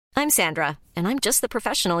I'm Sandra, and I'm just the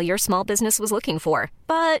professional your small business was looking for.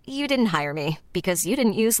 But you didn't hire me because you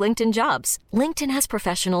didn't use LinkedIn Jobs. LinkedIn has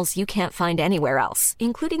professionals you can't find anywhere else,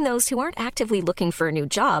 including those who aren't actively looking for a new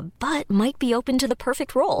job, but might be open to the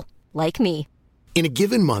perfect role, like me. In a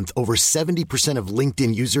given month, over 70% of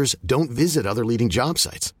LinkedIn users don't visit other leading job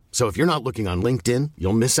sites. So if you're not looking on LinkedIn,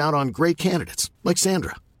 you'll miss out on great candidates like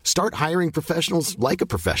Sandra. Start hiring professionals like a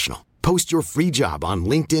professional. Post your free job on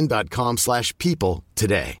linkedin.com/people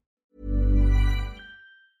today.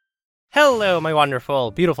 Hello, my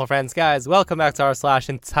wonderful, beautiful friends, guys. Welcome back to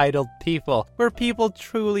r/EntitledPeople, where people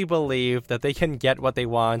truly believe that they can get what they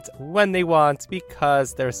want when they want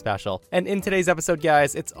because they're special. And in today's episode,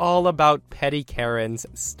 guys, it's all about petty Karens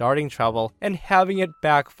starting trouble and having it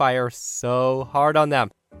backfire so hard on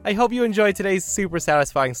them. I hope you enjoyed today's super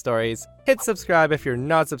satisfying stories. Hit subscribe if you're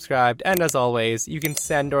not subscribed, and as always, you can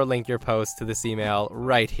send or link your post to this email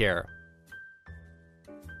right here.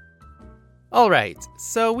 Alright,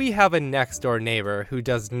 so we have a next-door neighbor who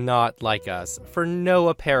does not like us, for no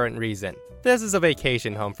apparent reason. This is a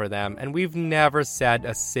vacation home for them, and we've never said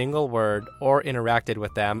a single word or interacted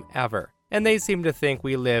with them ever. And they seem to think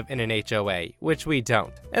we live in an HOA, which we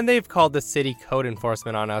don't. And they've called the city code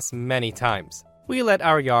enforcement on us many times. We let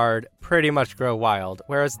our yard pretty much grow wild,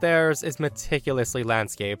 whereas theirs is meticulously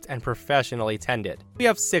landscaped and professionally tended. We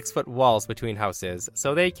have 6-foot walls between houses,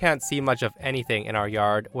 so they can't see much of anything in our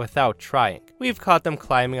yard without trying. We've caught them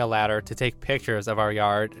climbing a ladder to take pictures of our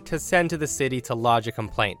yard to send to the city to lodge a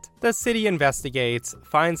complaint. The city investigates,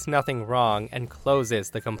 finds nothing wrong, and closes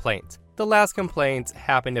the complaint. The last complaint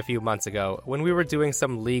happened a few months ago when we were doing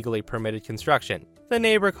some legally permitted construction. The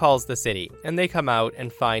neighbor calls the city, and they come out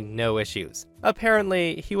and find no issues.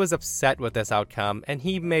 Apparently, he was upset with this outcome, and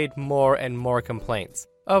he made more and more complaints,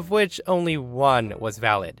 of which only one was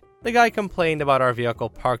valid. The guy complained about our vehicle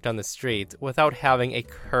parked on the street without having a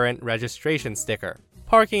current registration sticker.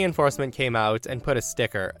 Parking enforcement came out and put a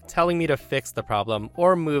sticker telling me to fix the problem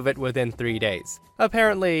or move it within 3 days.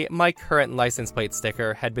 Apparently, my current license plate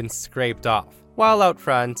sticker had been scraped off. While out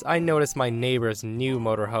front, I noticed my neighbor's new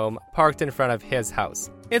motorhome parked in front of his house.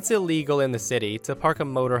 It's illegal in the city to park a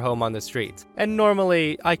motorhome on the street, and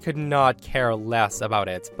normally I could not care less about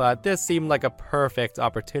it, but this seemed like a perfect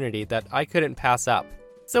opportunity that I couldn't pass up.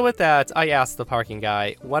 So with that, I asked the parking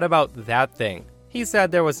guy, what about that thing? He said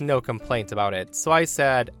there was no complaint about it, so I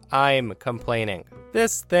said, I'm complaining.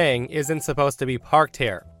 This thing isn't supposed to be parked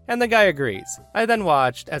here. And the guy agrees. I then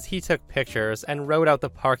watched as he took pictures and wrote out the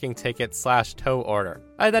parking ticket/tow order.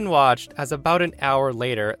 I then watched as about an hour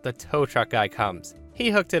later, the tow truck guy comes. He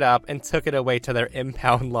hooked it up and took it away to their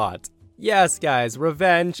impound lot. Yes, guys,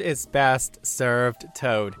 revenge is best served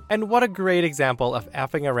towed. And what a great example of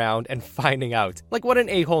effing around and finding out. Like, what an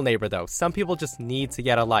a-hole neighbor, though. Some people just need to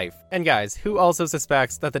get a life. And guys, who also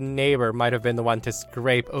suspects that the neighbor might have been the one to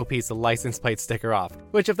scrape OP's license plate sticker off?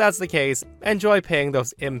 Which, if that's the case, enjoy paying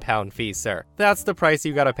those impound fees, sir. That's the price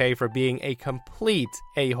you gotta pay for being a complete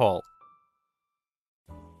a-hole.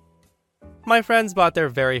 My friends bought their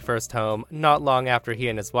very first home not long after he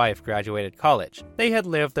and his wife graduated college. They had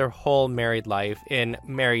lived their whole married life in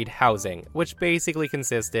married housing, which basically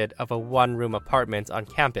consisted of a one-room apartment on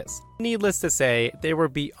campus. Needless to say, they were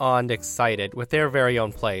beyond excited with their very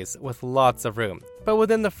own place with lots of room. But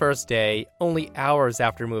within the first day, only hours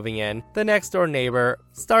after moving in, the next-door neighbor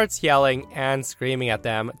starts yelling and screaming at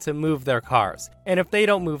them to move their cars. And if they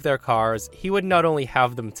don't move their cars, he would not only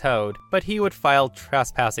have them towed, but he would file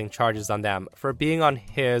trespassing charges on them for being on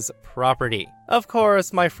his property. Of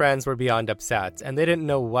course, my friends were beyond upset, and they didn't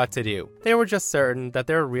know what to do. They were just certain that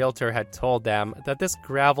their realtor had told them that this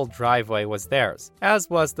gravel driveway was theirs, as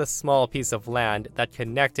was the small piece of land that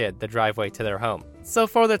connected the driveway to their home. So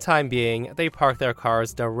for the time being, they parked their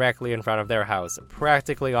cars directly in front of their house,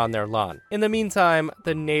 practically on their lawn. In the meantime,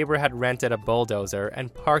 the neighbor had rented a bulldozer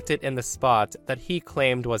and parked it in the spot that he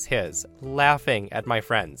claimed was his, laughing at my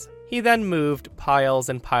friends. He then moved piles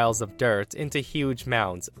and piles of dirt into huge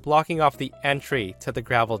mounds, blocking off the entry to the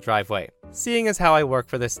gravel driveway. Seeing as how I work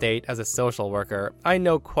for the state as a social worker, I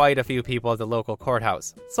know quite a few people at the local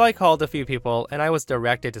courthouse. So I called a few people and I was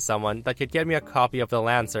directed to someone that could get me a copy of the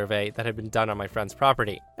land survey that had been done on my friend's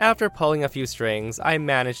property. After pulling a few strings, I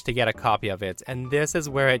managed to get a copy of it, and this is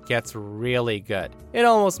where it gets really good. It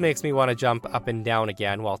almost makes me want to jump up and down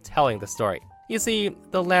again while telling the story. You see,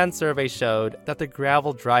 the land survey showed that the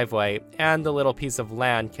gravel driveway and the little piece of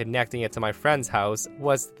land connecting it to my friend's house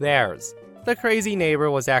was theirs. The crazy neighbor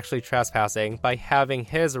was actually trespassing by having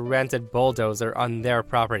his rented bulldozer on their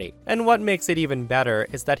property. And what makes it even better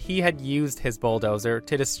is that he had used his bulldozer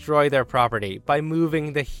to destroy their property by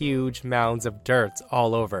moving the huge mounds of dirt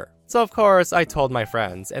all over. So of course I told my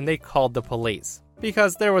friends, and they called the police,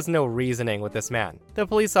 because there was no reasoning with this man. The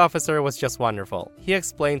police officer was just wonderful. He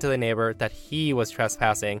explained to the neighbor that he was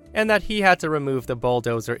trespassing and that he had to remove the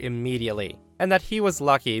bulldozer immediately, and that he was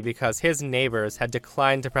lucky because his neighbors had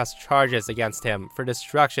declined to press charges against him for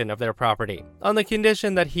destruction of their property, on the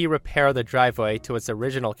condition that he repair the driveway to its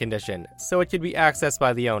original condition so it could be accessed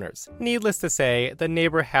by the owners. Needless to say, the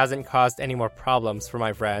neighbor hasn't caused any more problems for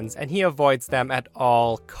my friends, and he avoids them at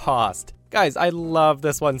all cost. Guys, I love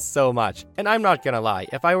this one so much, and I'm not gonna lie,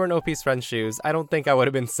 if I were in OP's friend's shoes, I don't think I would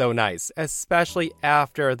have been so nice, especially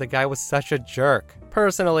after the guy was such a jerk.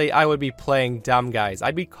 Personally, I would be playing dumb, guys.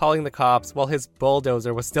 I'd be calling the cops while his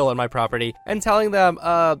bulldozer was still on my property and telling them,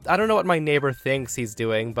 I don't know what my neighbor thinks he's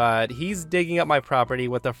doing, but he's digging up my property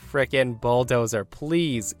with a frickin' bulldozer.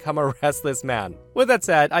 Please, come arrest this man. With that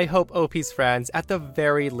said, I hope OP's friends, at the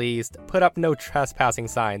very least, put up no trespassing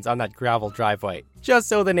signs on that gravel driveway, just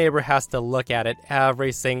so the neighbor has to look at it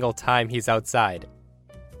every single time he's outside.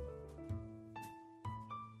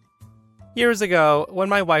 Years ago, when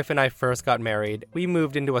my wife and I first got married, we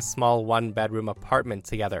moved into a small one-bedroom apartment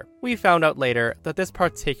together. We found out later that this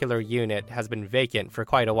particular unit has been vacant for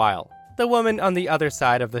quite a while. The woman on the other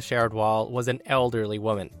side of the shared wall was an elderly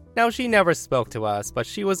woman. Now, she never spoke to us, but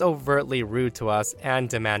she was overtly rude to us and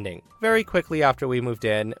demanding. Very quickly after we moved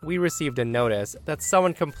in, we received a notice that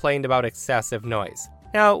someone complained about excessive noise.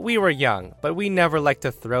 Now, we were young, but we never liked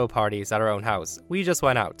to throw parties at our own house. We just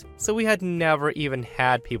went out. So we had never even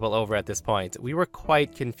had people over at this point. We were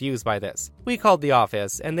quite confused by this. We called the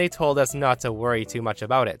office, and they told us not to worry too much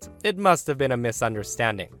about it. It must have been a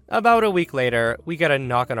misunderstanding. About a week later, we get a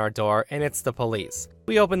knock on our door, and it's the police.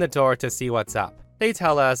 We open the door to see what's up. They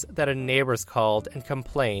tell us that a neighbor's called and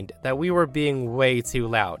complained that we were being way too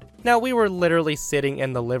loud. Now, we were literally sitting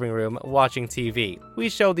in the living room watching TV. We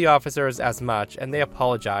showed the officers as much, and they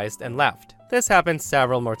apologized and left. This happened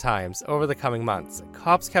several more times over the coming months.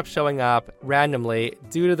 Cops kept showing up randomly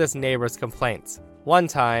due to this neighbor's complaints. One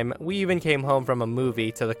time, we even came home from a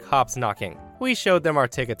movie to the cops knocking. We showed them our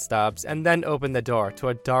ticket stubs and then opened the door to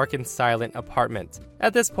a dark and silent apartment.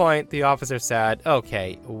 At this point, the officer said,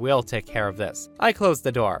 "Okay, we'll take care of this." I closed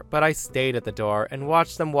the door, but I stayed at the door and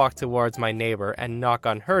watched them walk towards my neighbor and knock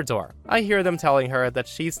on her door. I hear them telling her that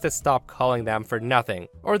she's to stop calling them for nothing,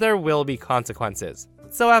 or there will be consequences.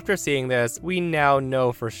 So after seeing this, we now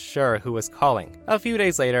know for sure who was calling. A few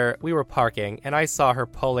days later, we were parking and I saw her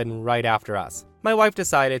pull in right after us. My wife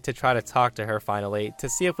decided to try to talk to her finally to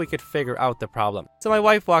see if we could figure out the problem. So my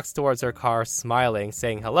wife walks towards her car smiling,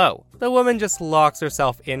 saying hello. The woman just locks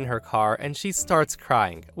herself in her car and she starts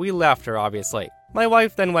crying. We left her, obviously. My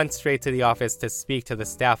wife then went straight to the office to speak to the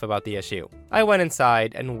staff about the issue. I went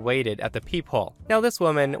inside and waited at the peephole. Now, this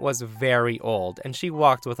woman was very old and she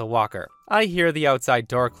walked with a walker. I hear the outside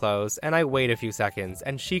door close and I wait a few seconds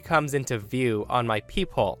and she comes into view on my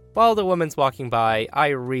peephole. While the woman's walking by, I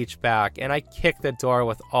reach back and I kick the door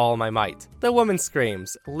with all my might. The woman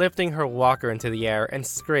screams, lifting her walker into the air and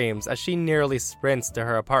screams as she nearly sprints to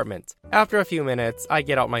her apartment. After a few minutes, I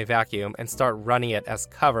get out my vacuum and start running it as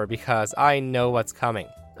cover because I know what's coming.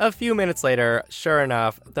 A few minutes later, sure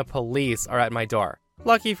enough, the police are at my door.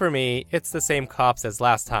 Lucky for me, it's the same cops as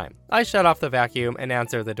last time. I shut off the vacuum and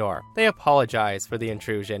answer the door. They apologize for the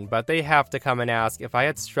intrusion, but they have to come and ask if I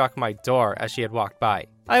had struck my door as she had walked by.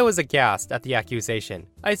 I was aghast at the accusation.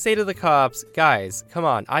 I say to the cops, "Guys, come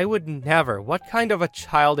on, I would never. What kind of a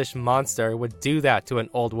childish monster would do that to an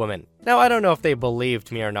old woman?" Now, I don't know if they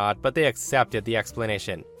believed me or not, but they accepted the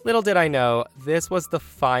explanation. Little did I know, this was the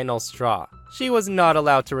final straw. She was not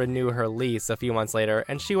allowed to renew her lease a few months later,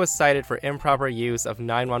 and she was cited for improper use of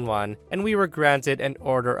 911, and we were granted an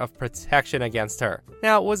order of protection against her.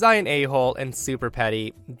 Now, was I an a-hole and super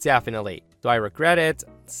petty? Definitely. Do I regret it?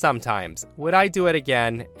 Sometimes. Would I do it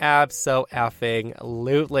again?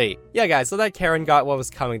 Abso-effing-lutely. Yeah, guys, so that Karen got what was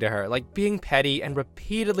coming to her. Like, being petty and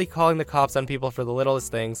repeatedly calling the cops on people for the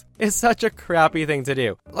littlest things is such a crappy thing to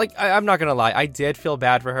do. Like, I'm not gonna lie, I did feel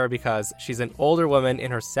bad for her because she's an older woman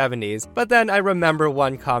in her 70s, but then I remember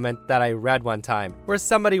one comment that I read one time, where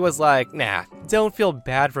somebody was like, "Nah, don't feel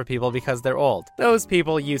bad for people because they're old. Those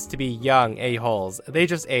people used to be young a-holes. They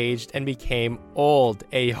just aged and became old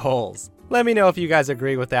a-holes." Let me know if you guys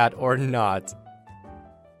agree with that or not.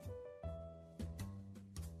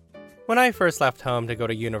 When I first left home to go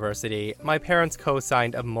to university, my parents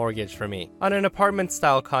co-signed a mortgage for me on an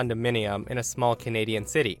apartment-style condominium in a small Canadian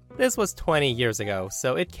city. This was 20 years ago,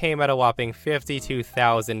 so it came at a whopping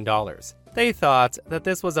 $52,000. They thought that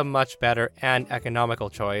this was a much better and economical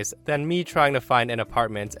choice than me trying to find an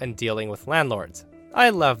apartment and dealing with landlords. I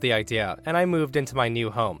loved the idea, and I moved into my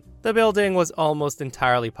new home. The building was almost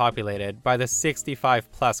entirely populated by the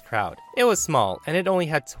 65-plus crowd. It was small, and it only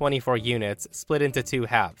had 24 units split into two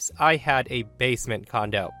halves. I had a basement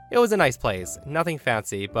condo. It was a nice place, nothing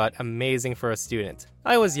fancy, but amazing for a student.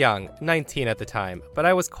 I was young, 19 at the time, but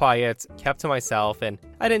I was quiet, kept to myself, and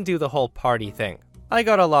I didn't do the whole party thing. I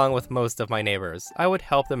got along with most of my neighbors. I would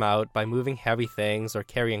help them out by moving heavy things or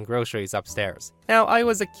carrying groceries upstairs. Now, I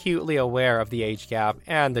was acutely aware of the age gap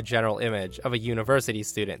and the general image of a university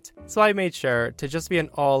student, so I made sure to just be an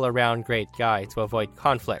all-around great guy to avoid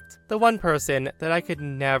conflict. The one person that I could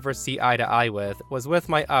never see eye to eye with was with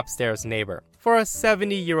my upstairs neighbor. For a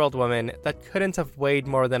 70-year-old woman that couldn't have weighed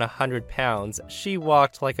more than 100 pounds, she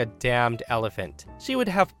walked like a damned elephant. She would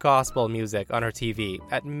have gospel music on her TV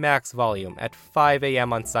at max volume at 5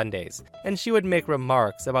 a.m. on Sundays, and she would make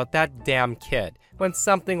remarks about that damn kid when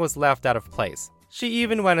something was left out of place. She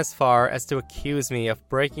even went as far as to accuse me of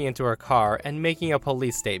breaking into her car and making a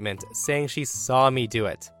police statement saying she saw me do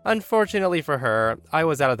it. Unfortunately for her, I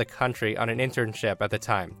was out of the country on an internship at the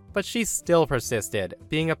time, but she still persisted,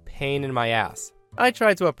 being a pain in my ass. I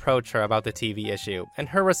tried to approach her about the TV issue, and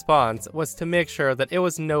her response was to make sure that it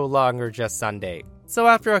was no longer just Sunday. So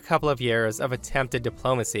after a couple of years of attempted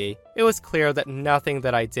diplomacy, it was clear that nothing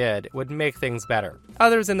that I did would make things better.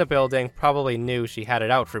 Others in the building probably knew she had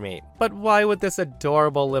it out for me, but why would this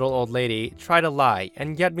adorable little old lady try to lie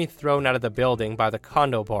and get me thrown out of the building by the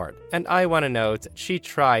condo board? And I want to note, she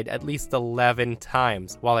tried at least 11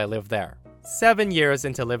 times while I lived there. 7 years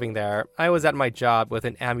into living there, I was at my job with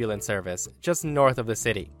an ambulance service just north of the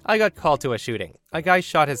city. I got called to a shooting. A guy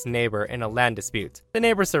shot his neighbor in a land dispute. The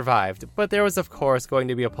neighbor survived, but there was of course going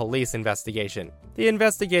to be a police investigation. The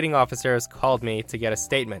investigating officers called me to get a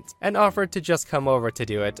statement and offered to just come over to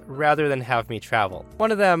do it rather than have me travel.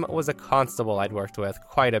 One of them was a constable I'd worked with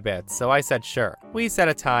quite a bit, so I said sure. We set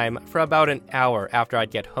a time for about an hour after I'd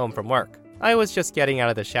get home from work. I was just getting out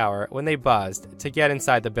of the shower when they buzzed to get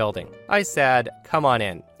inside the building. I said, "Come on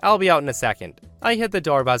in. I'll be out in a second." I hit the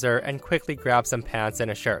door buzzer and quickly grabbed some pants and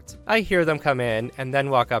a shirt. I hear them come in and then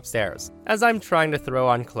walk upstairs. As I'm trying to throw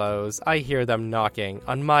on clothes, I hear them knocking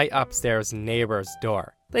on my upstairs neighbor's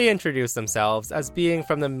door. They introduce themselves as being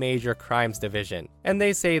from the Major Crimes Division, and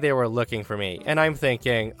they say they were looking for me, and I'm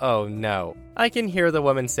thinking, oh no. I can hear the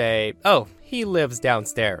woman say, "Oh, he lives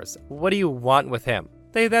downstairs. What do you want with him?"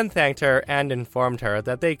 They then thanked her and informed her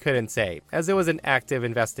that they couldn't say, as it was an active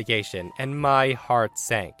investigation, and my heart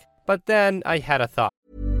sank. But then I had a thought.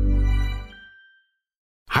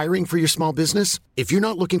 Hiring for your small business? If you're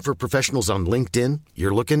not looking for professionals on LinkedIn,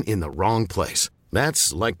 you're looking in the wrong place.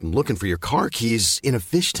 That's like looking for your car keys in a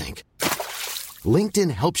fish tank.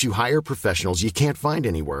 LinkedIn helps you hire professionals you can't find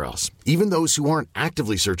anywhere else, even those who aren't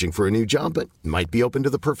actively searching for a new job but might be open to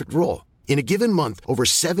the perfect role. In a given month, over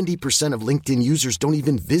 70% of LinkedIn users don't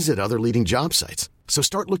even visit other leading job sites. So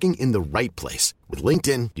start looking in the right place. With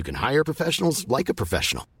LinkedIn, you can hire professionals like a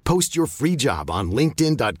professional. Post your free job on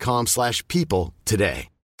linkedin.com/people today.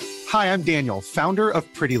 Hi, I'm Daniel, founder of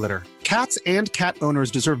Pretty Litter. Cats and cat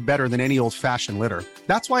owners deserve better than any old-fashioned litter.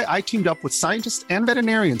 That's why I teamed up with scientists and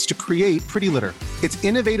veterinarians to create Pretty Litter. Its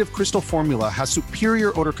innovative crystal formula has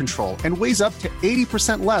superior odor control and weighs up to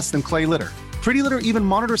 80% less than clay litter. Pretty Litter even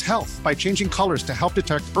monitors health by changing colors to help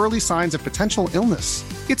detect early signs of potential illness.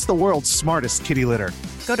 It's the world's smartest kitty litter.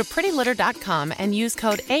 Go to prettylitter.com and use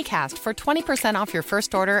code ACAST for 20% off your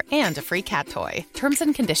first order and a free cat toy. Terms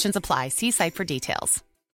and conditions apply. See site for details.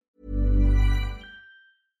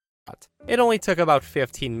 It only took about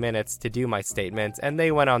 15 minutes to do my statement, and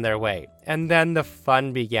they went on their way. And then the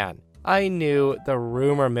fun began. I knew the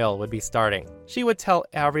rumor mill would be starting. She would tell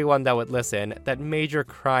everyone that would listen that Major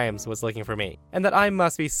Crimes was looking for me, and that I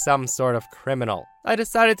must be some sort of criminal. I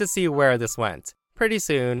decided to see where this went. Pretty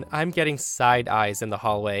soon, I'm getting side eyes in the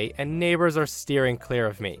hallway, and neighbors are steering clear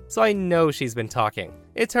of me, so I know she's been talking.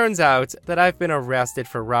 It turns out that I've been arrested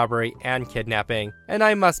for robbery and kidnapping, and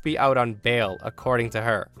I must be out on bail, according to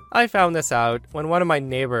her. I found this out when one of my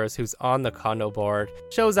neighbors who's on the condo board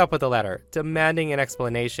shows up with a letter demanding an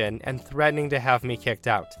explanation and threatening to have me kicked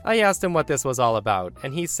out. I asked him what this was all about,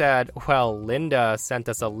 and he said, well, Linda sent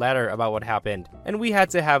us a letter about what happened, and we had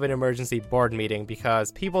to have an emergency board meeting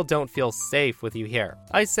because people don't feel safe with you here.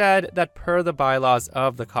 I said that per the bylaws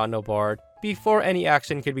of the condo board, before any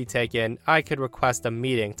action could be taken, I could request a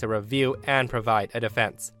meeting to review and provide a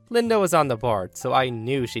defense. Linda was on the board, so I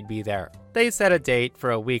knew she'd be there. They set a date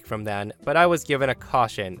for a week from then, but I was given a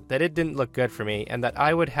caution that it didn't look good for me and that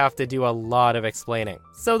I would have to do a lot of explaining.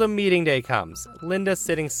 So the meeting day comes, Linda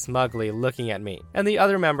sitting smugly looking at me, and the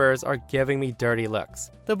other members are giving me dirty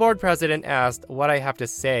looks. The board president asked what I have to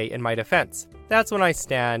say in my defense. That's when I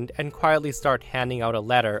stand and quietly start handing out a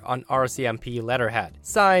letter on RCMP letterhead,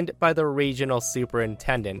 signed by the regional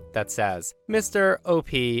superintendent that says, Mr.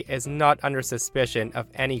 OP is not under suspicion of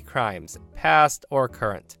any crimes, past or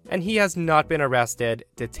current, and he has not been arrested,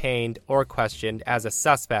 detained, or questioned as a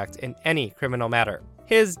suspect in any criminal matter.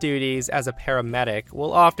 His duties as a paramedic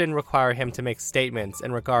will often require him to make statements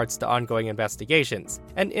in regards to ongoing investigations,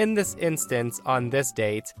 and in this instance, on this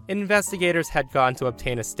date, investigators had gone to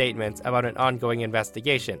obtain a statement about an ongoing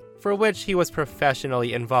investigation, for which he was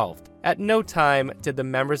professionally involved. At no time did the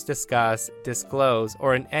members discuss, disclose,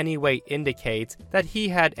 or in any way indicate that he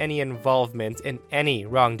had any involvement in any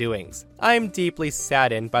wrongdoings. I am deeply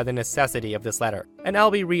saddened by the necessity of this letter, and I'll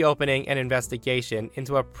be reopening an investigation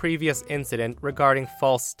into a previous incident regarding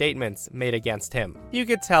false statements made against him. You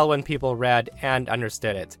could tell when people read and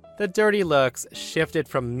understood it. The dirty looks shifted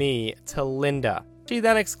from me to Linda. She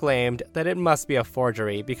then exclaimed that it must be a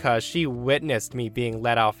forgery because she witnessed me being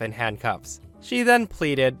let off in handcuffs. She then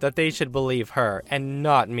pleaded that they should believe her and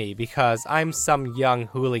not me because I'm some young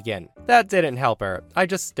hooligan. That didn't help her. I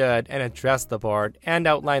just stood and addressed the board and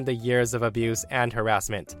outlined the years of abuse and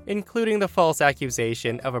harassment, including the false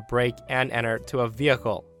accusation of a break and enter to a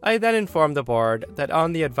vehicle. I then informed the board that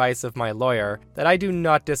on the advice of my lawyer that I do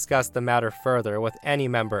not discuss the matter further with any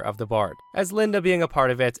member of the board, as Linda being a part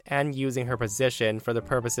of it and using her position for the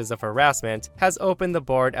purposes of harassment has opened the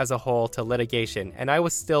board as a whole to litigation, and I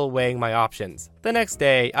was still weighing my options. The next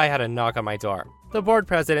day, I had a knock on my door. The board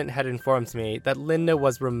president had informed me that Linda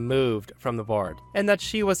was removed from the board, and that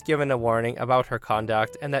she was given a warning about her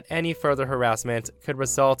conduct and that any further harassment could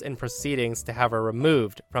result in proceedings to have her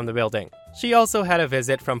removed from the building. She also had a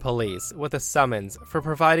visit from police with a summons for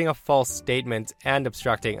providing a false statement and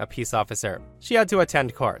obstructing a peace officer. She had to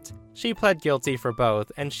attend court. She pled guilty for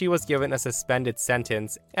both, and she was given a suspended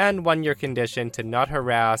sentence and 1-year condition to not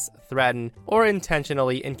harass, threaten, or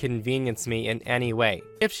intentionally inconvenience me in any way.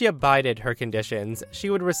 If she abided her conditions, she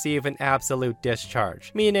would receive an absolute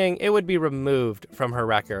discharge, meaning it would be removed from her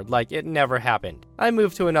record like it never happened. I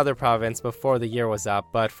moved to another province before the year was up,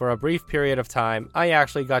 but for a brief period of time, I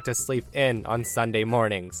actually got to sleep in on Sunday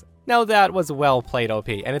mornings. Now that was well played, OP,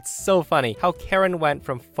 and it's so funny how Karen went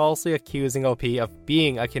from falsely accusing OP of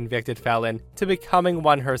being a convicted felon to becoming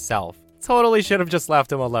one herself. Totally should have just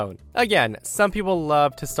left him alone. Again, some people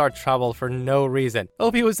love to start trouble for no reason.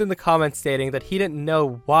 OP was in the comments stating that he didn't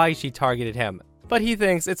know why she targeted him, but he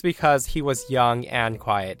thinks it's because he was young and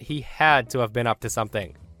quiet. He had to have been up to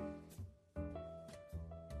something.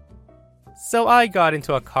 So I got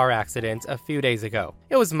into a car accident a few days ago.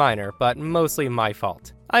 It was minor, but mostly my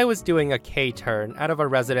fault. I was doing a K-turn out of a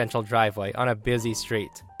residential driveway on a busy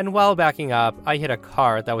street, and while backing up, I hit a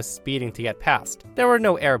car that was speeding to get past. There were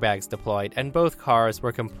no airbags deployed, and both cars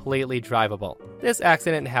were completely drivable. This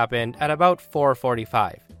accident happened at about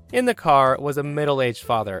 4:45. In the car was a middle-aged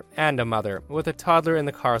father and a mother, with a toddler in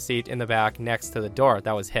the car seat in the back next to the door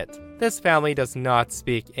that was hit. This family does not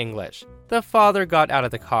speak English. The father got out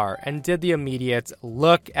of the car and did the immediate,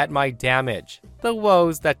 "Look at my damage," the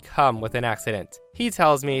woes that come with an accident. He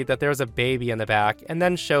tells me that there's a baby in the back and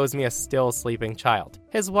then shows me a still sleeping child.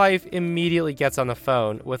 His wife immediately gets on the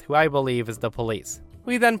phone with who I believe is the police.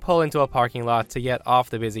 We then pull into a parking lot to get off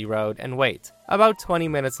the busy road and wait. About 20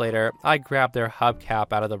 minutes later, I grabbed their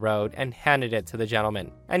hubcap out of the road and handed it to the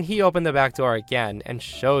gentleman, and he opened the back door again and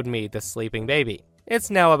showed me the sleeping baby. It's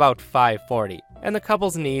now about 5:40, and the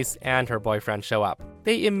couple's niece and her boyfriend show up.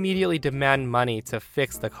 They immediately demand money to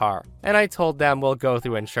fix the car, and I told them we'll go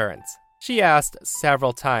through insurance. She asked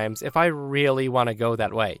several times if I really want to go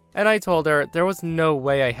that way, and I told her there was no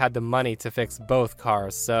way I had the money to fix both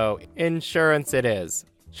cars, so insurance it is.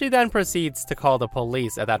 She then proceeds to call the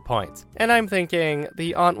police at that point, and I'm thinking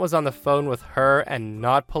the aunt was on the phone with her and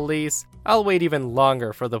not police. I'll wait even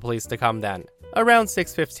longer for the police to come then. Around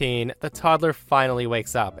 6:15, the toddler finally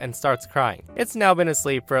wakes up and starts crying. It's now been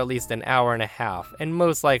asleep for at least an hour and a half, and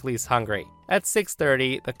most likely is hungry. At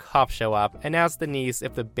 6:30, the cops show up and ask the niece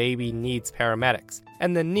if the baby needs paramedics.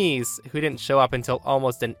 And the niece, who didn't show up until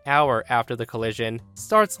almost an hour after the collision,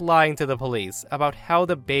 starts lying to the police about how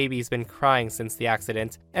the baby's been crying since the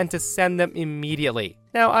accident and to send them immediately.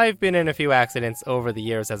 Now, I've been in a few accidents over the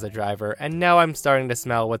years as a driver, and now I'm starting to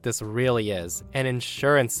smell what this really is, an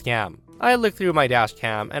insurance scam. I looked through my dash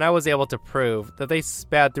cam and I was able to prove that they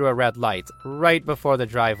sped through a red light right before the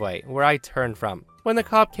driveway where I turned from. When the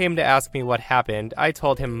cop came to ask me what happened, I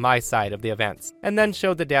told him my side of the events, and then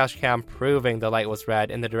showed the dashcam proving the light was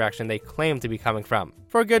red in the direction they claimed to be coming from.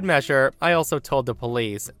 For good measure, I also told the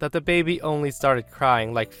police that the baby only started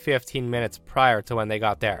crying like 15 minutes prior to when they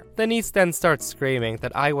got there. The niece then starts screaming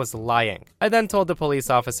that I was lying. I then told the police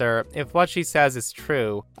officer if what she says is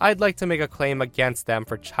true, I'd like to make a claim against them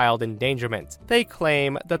for child endangerment. They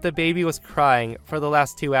claim that the baby was crying for the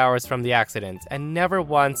last 2 hours from the accident, and never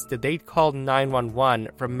once did they call 911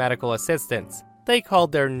 for medical assistance. They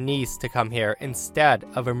called their niece to come here instead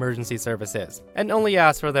of emergency services, and only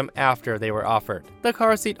asked for them after they were offered. The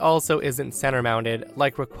car seat also isn't center mounted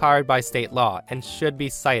like required by state law and should be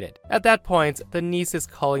cited. At that point, the niece is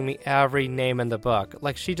calling me every name in the book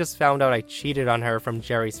like she just found out I cheated on her from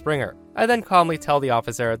Jerry Springer. I then calmly tell the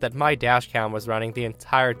officer that my dashcam was running the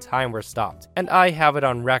entire time we're stopped, and I have it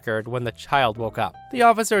on record when the child woke up. The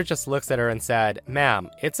officer just looks at her and said, "Ma'am,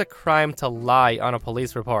 it's a crime to lie on a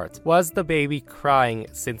police report. Was the baby crying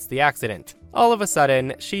since the accident?" All of a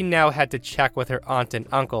sudden, she now had to check with her aunt and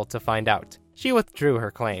uncle to find out. She withdrew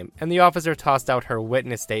her claim, and the officer tossed out her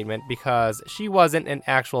witness statement because she wasn't an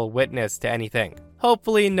actual witness to anything.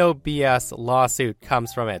 Hopefully no BS lawsuit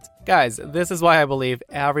comes from it. Guys, this is why I believe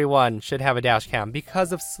everyone should have a dashcam,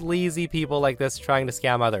 because of sleazy people like this trying to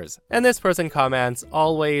scam others. And this person comments,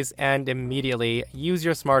 always and immediately use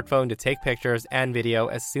your smartphone to take pictures and video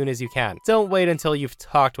as soon as you can. Don't wait until you've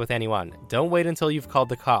talked with anyone. Don't wait until you've called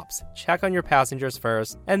the cops. Check on your passengers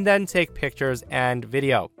first, and then take pictures and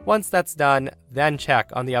video. Once that's done, then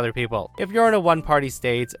check on the other people. If you're in a one-party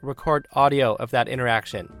state, record audio of that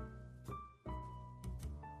interaction.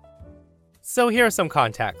 So here's some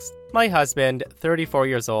context. My husband, 34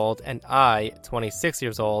 years old, and I, 26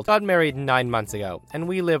 years old, got married 9 months ago, and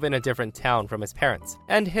we live in a different town from his parents.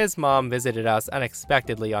 And his mom visited us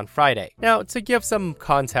unexpectedly on Friday. Now, to give some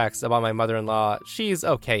context about my mother-in-law, she's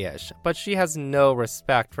okay-ish, but she has no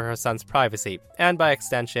respect for her son's privacy, and by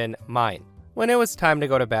extension, mine. When it was time to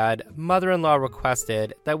go to bed, mother-in-law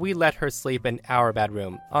requested that we let her sleep in our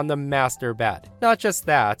bedroom, on the master bed. Not just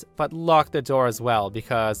that, but lock the door as well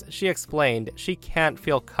because she explained she can't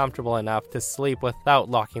feel comfortable enough to sleep without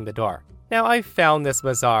locking the door. Now, I found this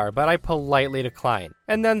bizarre, but I politely declined,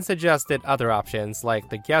 and then suggested other options like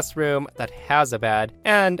the guest room that has a bed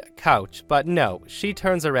and couch, but no, she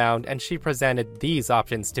turns around and she presented these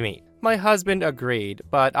options to me. My husband agreed,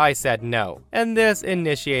 but I said no, and this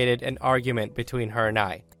initiated an argument between her and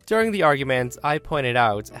I. During the argument, I pointed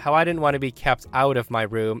out how I didn't want to be kept out of my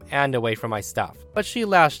room and away from my stuff. But she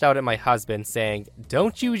lashed out at my husband saying,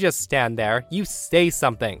 "Don't you just stand there, you say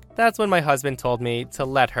something." That's when my husband told me to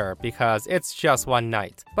let her because it's just one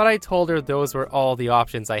night. But I told her those were all the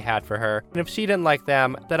options I had for her, and if she didn't like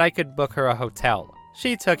them, that I could book her a hotel.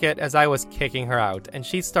 She took it as I was kicking her out, and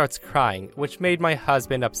she starts crying, which made my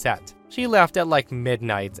husband upset. She left at like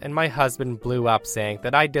midnight, and my husband blew up saying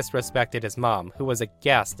that I disrespected his mom, who was a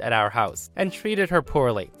guest at our house, and treated her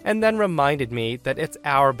poorly, and then reminded me that it's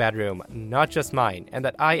our bedroom, not just mine, and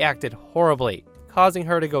that I acted horribly, causing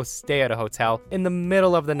her to go stay at a hotel in the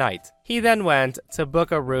middle of the night. He then went to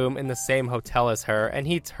book a room in the same hotel as her, and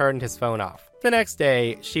he turned his phone off. The next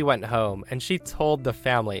day, she went home and she told the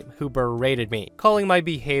family, who berated me, calling my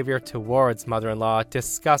behavior towards mother-in-law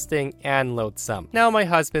disgusting and loathsome. Now my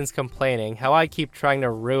husband's complaining how I keep trying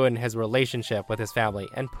to ruin his relationship with his family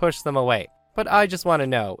and push them away. But I just want to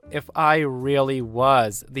know if I really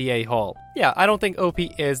was the a-hole. Yeah, I don't think OP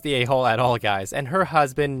is the a-hole at all, guys, and her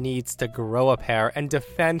husband needs to grow a pair and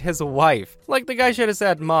defend his wife. Like, the guy should have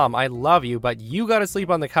said, "Mom, I love you, but you gotta sleep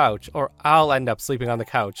on the couch, or I'll end up sleeping on the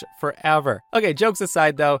couch forever." Okay, jokes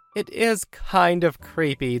aside though, it is kind of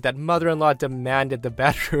creepy that mother-in-law demanded the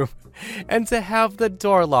bedroom and to have the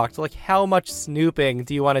door locked. Like, how much snooping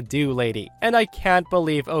do you want to do, lady? And I can't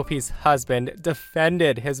believe OP's husband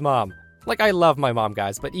defended his mom. Like, I love my mom,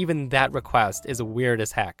 guys, but even that request is weird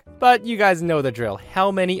as heck. But you guys know the drill.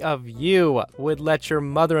 How many of you would let your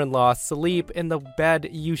mother-in-law sleep in the bed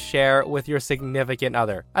you share with your significant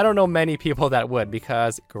other? I don't know many people that would,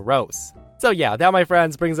 because gross. So yeah, that, my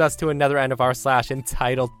friends, brings us to another end of our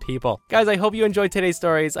 /Entitled People. Guys, I hope you enjoyed today's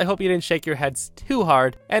stories. I hope you didn't shake your heads too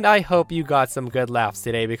hard, and I hope you got some good laughs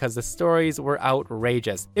today because the stories were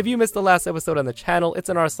outrageous. If you missed the last episode on the channel, it's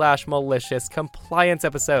in our /Malicious Compliance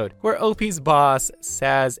episode, where OP's boss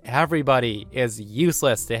says everybody is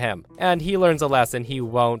useless to him, and he learns a lesson he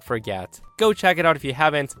won't forget. Go check it out if you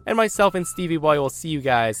haven't, and myself and Stevie Boy will see you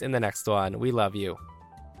guys in the next one. We love you.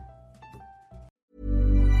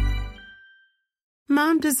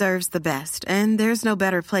 Mom deserves the best, and there's no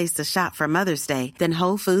better place to shop for Mother's Day than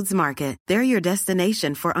Whole Foods Market. They're your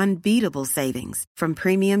destination for unbeatable savings, from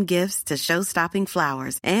premium gifts to show-stopping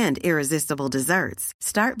flowers and irresistible desserts.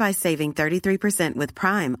 Start by saving 33% with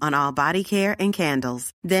Prime on all body care and candles.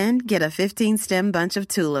 Then get a 15-stem bunch of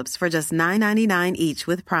tulips for just $9.99 each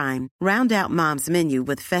with Prime. Round out Mom's menu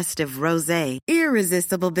with festive rosé,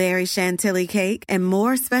 irresistible berry chantilly cake, and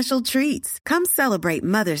more special treats. Come celebrate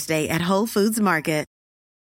Mother's Day at Whole Foods Market.